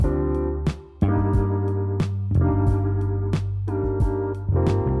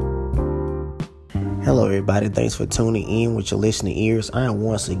Hello, everybody. Thanks for tuning in with your listening ears. I am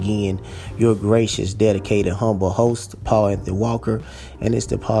once again your gracious, dedicated, humble host, Paul Anthony Walker, and it's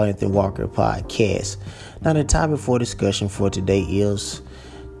the Paul Anthony Walker Podcast. Now, the topic for discussion for today is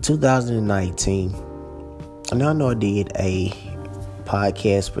 2019. Now, I know I did a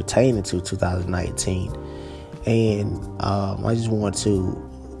podcast pertaining to 2019, and I just want to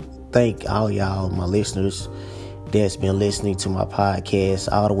thank all y'all, my listeners, that's been listening to my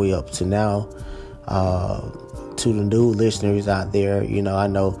podcast all the way up to now. To the new listeners out there, I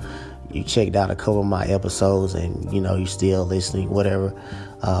know you checked out a couple of my episodes and, you're still listening, whatever.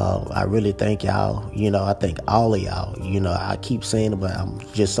 I really thank y'all. I thank all of y'all. I keep saying it, but I'm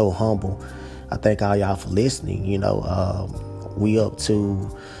just so humble. I thank all y'all for listening. We up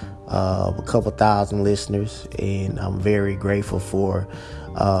to a couple thousand listeners, and I'm very grateful for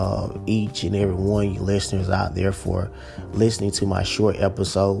each and every one of you listeners out there for listening to my short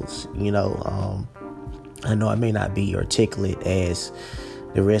episodes. I know I may not be articulate as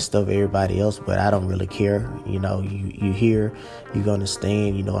the rest of everybody else, but I don't really care. You hear, you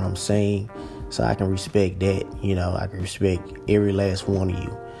understand, you know what I'm saying? So I can respect that. I can respect every last one of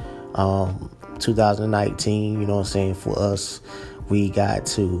you. 2019, you know what I'm saying, for us, we got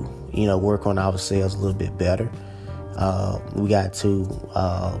to, work on ourselves a little bit better. We got to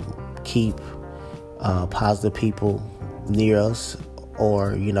keep positive people near us,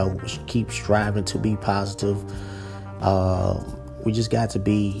 or, keep striving to be positive. We just got to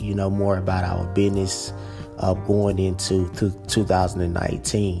be, more about our business going into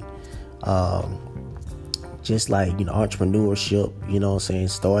 2019. Just like, entrepreneurship,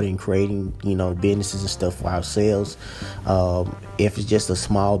 starting, creating, businesses and stuff for ourselves. If it's just a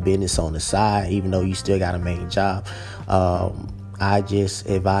small business on the side, even though you still got a main job, I just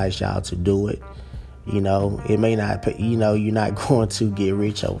advise y'all to do it. It may not, you're not going to get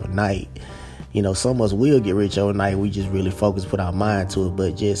rich overnight. Some of us will get rich overnight. We just really put our mind to it.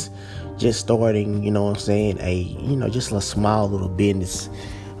 But just starting, just a small little business,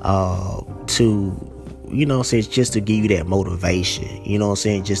 just to give you that motivation,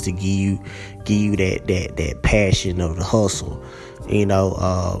 just to give you that passion of the hustle.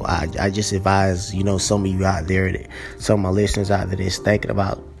 I just advise, some of you out there, some of my listeners out there that's thinking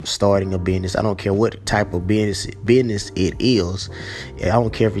about starting a business. I don't care what type of business it is. I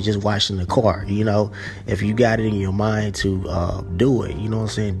don't care if you're just washing the car. If you got it in your mind to do it,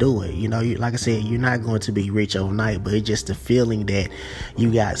 do it. Like I said, you're not going to be rich overnight, but it's just the feeling that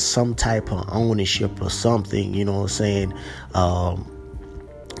you got some type of ownership or something, you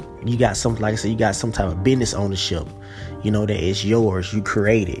got something, like I said, you got some type of business ownership, that is yours. You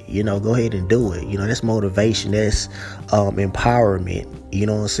create it, go ahead and do it. That's motivation. That's empowerment.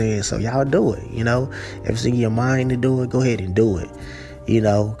 So y'all do it. If it's in your mind to do it, go ahead and do it.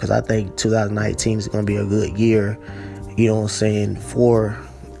 Because I think 2019 is going to be a good year, for,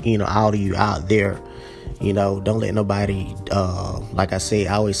 all of you out there. Don't let nobody, like I say,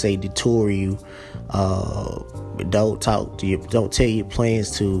 I always say, detour you. Don't tell your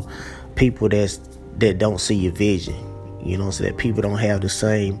plans to people that don't see your vision. So that people don't have the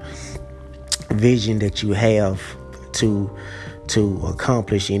same vision that you have to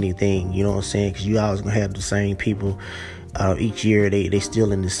accomplish anything. Because you always gonna have the same people. Each year they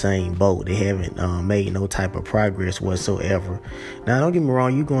still in the same boat. They haven't made no type of progress whatsoever. Now, don't get me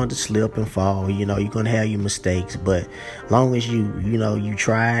wrong, you're going to slip and fall. You're going to have your mistakes, but as long as you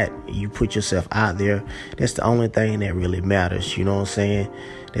try it, you put yourself out there, that's the only thing that really matters.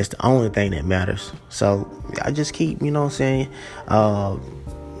 That's the only thing that matters. So I just keep, just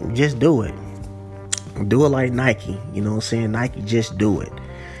do it. Do it like Nike. Nike, just do it.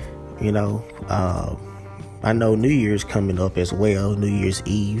 I know New Year's coming up as well, New Year's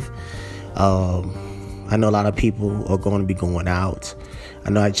Eve. I know a lot of people are going to be going out.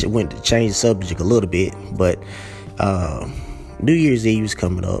 I know I went to change the subject a little bit, but New Year's Eve is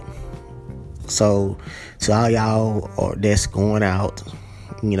coming up. So all y'all that's going out,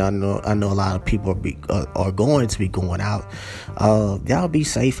 I know a lot of people are going to be going out. Y'all be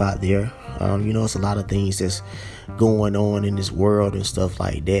safe out there. It's a lot of things that's going on in this world and stuff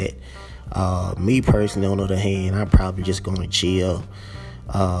like that. Me personally, on the other hand, I'm probably just going to chill.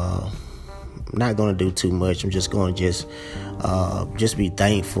 Not going to do too much. I'm just going to just be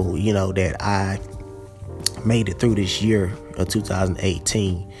thankful, that I made it through this year of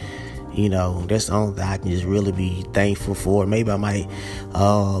 2018. That's the only thing I can just really be thankful for. Maybe I might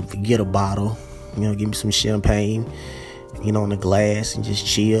get a bottle, give me some champagne, in the glass, and just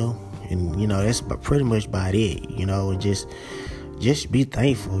chill. And, that's pretty much about it, and just be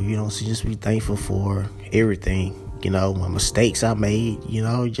thankful, so just be thankful for everything, my mistakes I made,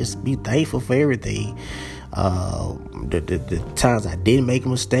 just be thankful for everything. The times I didn't make a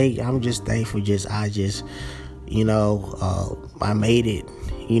mistake, I'm just thankful. I made it,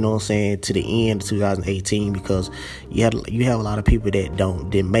 to the end of 2018, because you have a lot of people that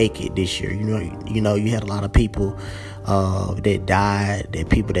didn't make it this year. You had a lot of people that died, that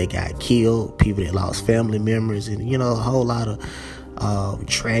people that got killed, people that lost family members, and a whole lot of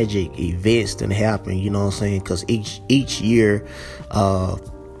tragic events that happen. Because each year,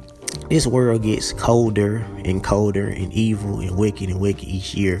 this world gets colder and colder and evil and wicked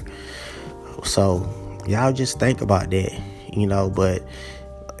each year. So y'all just think about that, but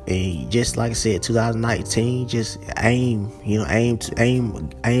just like I said, 2019, just aim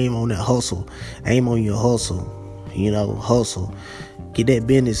on that hustle. Aim on your hustle, hustle. Get that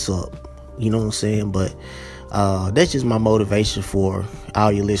business up, But that's just my motivation for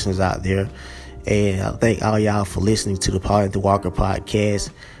all your listeners out there. And I thank all y'all for listening to the Paul Anthony Walker podcast.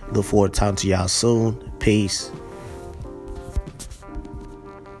 Look forward to talking to y'all soon. Peace.